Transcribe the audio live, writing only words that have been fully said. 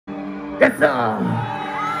Yes, sir.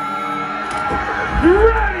 You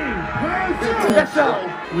ready? Yes, sir.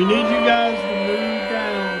 We need you guys to move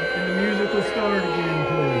down and the music will start again,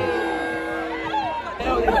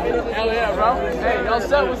 please. Hell yeah, bro. Hey, y'all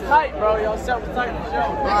set was tight, bro. Y'all set was tight for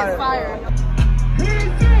sure. That is fire.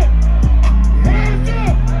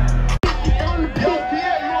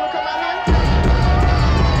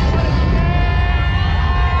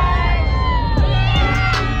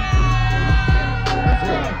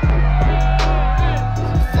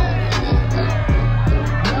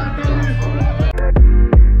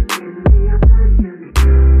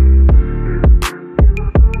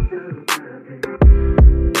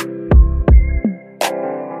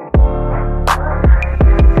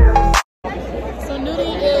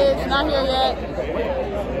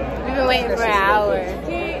 Waiting for an hour.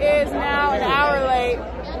 He is now an hour late.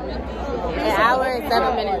 An hour and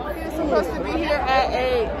 7 minutes. He's supposed to be here at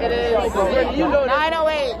 8. It is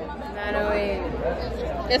 9:08. 9:08.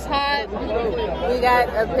 It's hot. We got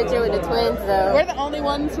a picture with the twins though. We're the only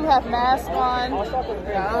ones who have masks on.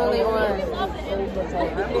 The only ones.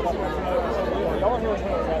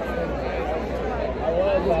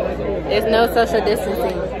 There's no social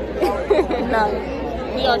distancing. No.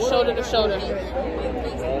 We are shoulder to shoulder.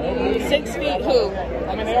 6 feet who?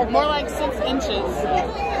 More like 6 inches.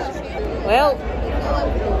 Well,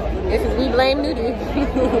 this is We Blame NUDY.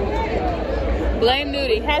 Blame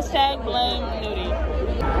NUDY. Hashtag blame NUDY.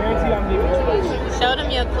 Show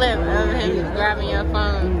them your clip of him grabbing your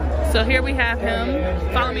phone. So here we have him.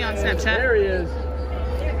 Follow me on Snapchat. There he is.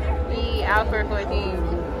 He out for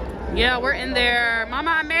 14. Yeah, we're in there.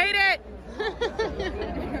 Mama, I made it.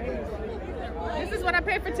 This is what I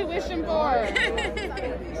paid for tuition for.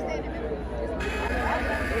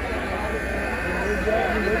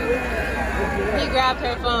 He grabbed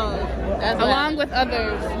her phone. That's along with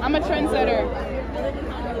others. I'm a trendsetter.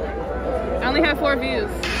 I only have 4 views.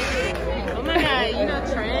 Oh my god, you know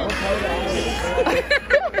Trent?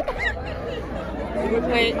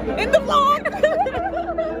 Wait, in the vlog!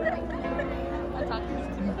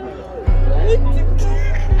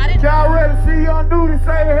 Y'all ready to see y'all NUDY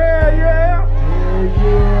say hell yeah?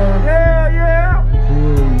 Hell yeah. Hell yeah.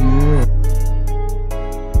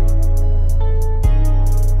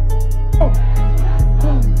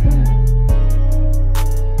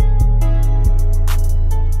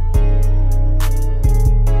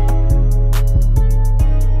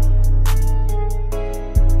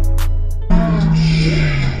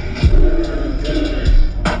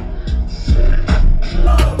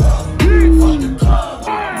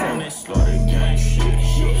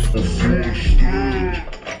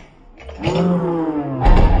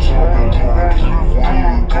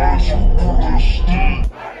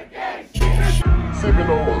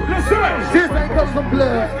 This ain't cause of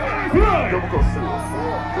blood.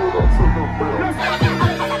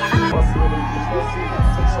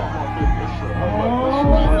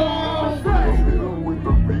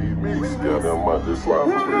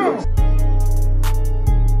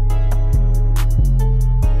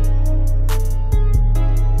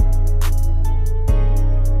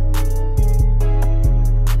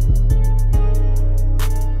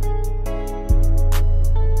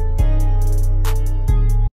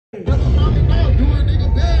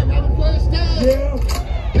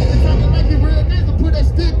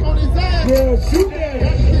 Yeah, shoot that.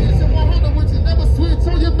 It's a 100, which you never switch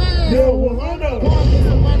on your man. Yeah, 100. Boy, get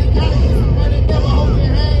some money, gotta get some money, never hold your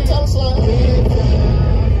hand. Tell us like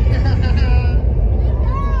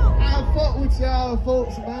I fuck with y'all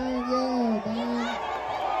folks, man. Yeah, man.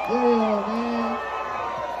 Yeah,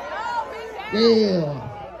 man. Yeah.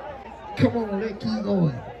 Come on, let's keep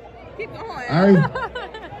going. Keep going. All right.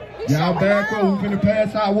 Y'all back up. We finna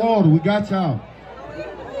pass out water. We got y'all.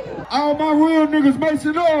 All my real niggas make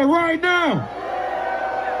some noise right now.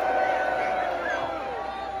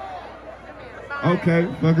 Okay,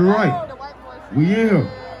 fucking right. We here.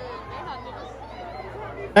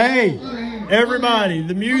 Hey, everybody,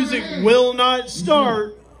 the music will not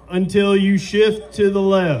start until you shift to the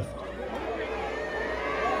left.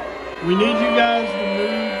 We need you guys to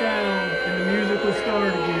move down and the music will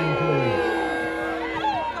start again, please.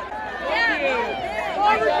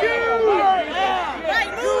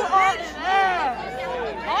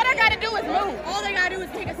 All they gotta do is move. All they gotta do is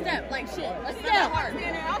take a step. Like shit. A step.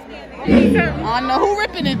 I don't know who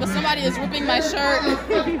ripping it, but somebody is ripping my shirt.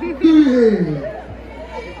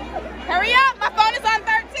 Hurry up! My phone is on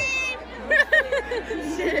 13.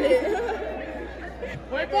 Shit.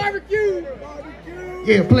 Play barbecue.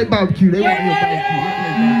 Yeah, play barbecue. They want to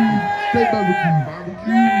play barbecue. Play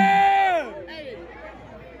barbecue.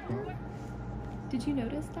 Did you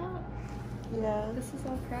notice that? Yeah. The this is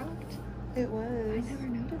all cracked? It was. I never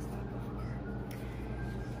noticed that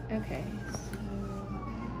before. Okay, so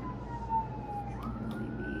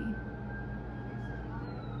maybe.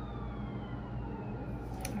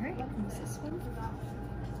 All right, what's this one?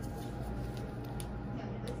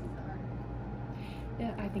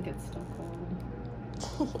 Yeah, I think it's still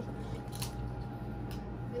cold.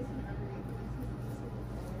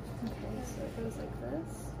 Okay, so it goes like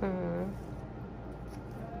this.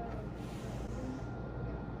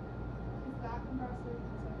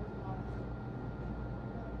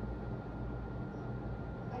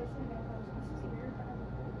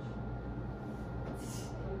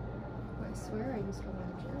 I swear I used to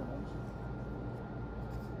watch it.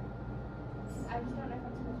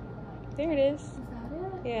 There it is. Is that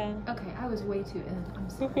it? Yeah. Okay, I was way too in. I'm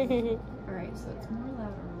sorry. Alright, so it's more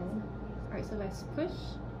lateral. Alright, so if I push,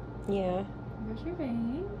 Yeah. there's your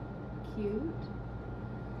vein. Cute.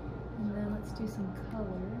 And then let's do some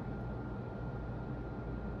color.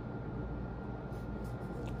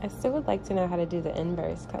 I still would like to know how to do the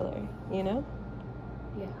inverse color, you know?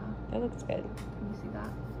 Yeah, That looks good. can you see that?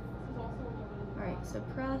 Alright, so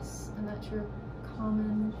press, and that's your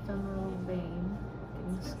common femoral vein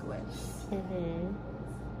getting squished. Mm-hmm.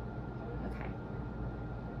 Okay.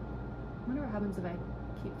 I wonder what happens if I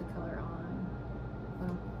keep the color on.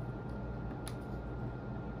 Well,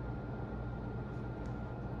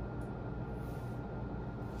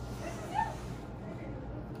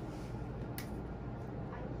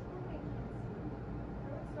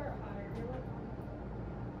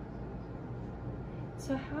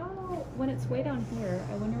 so how, when it's way down here,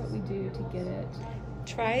 I wonder what we do to get it.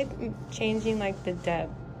 Try changing like the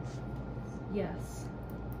depth. Yes.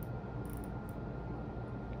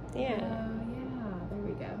 Yeah. Yeah, there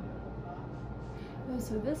we go. Oh,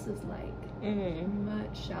 so this is like Mm-hmm.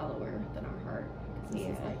 much shallower than our heart. 'Cause this is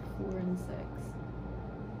Yeah. like 4 and 6.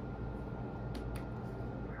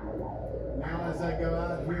 Now as I go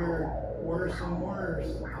out here, worse and worse,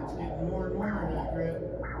 it's getting more and more inaccurate.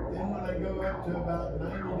 Then when I go up to about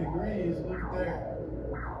 90 degrees, look there.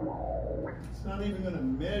 It's not even going to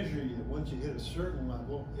measure you once you hit a certain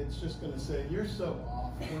level. It's just going to say, you're so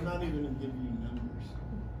off, we're not even going to give you numbers.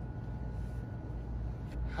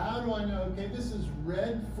 How do I know? Okay, this is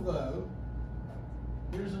red flow.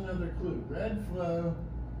 Here's another clue. Red flow,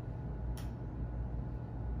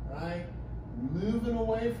 right? Moving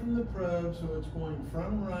away from the probe, so it's going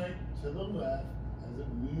from right to the left as it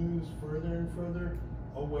moves further and further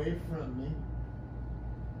away from me.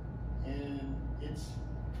 And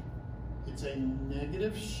it's a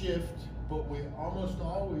negative shift, but we almost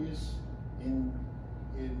always in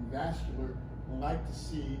vascular like to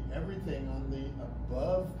see everything on the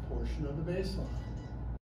above portion of the baseline.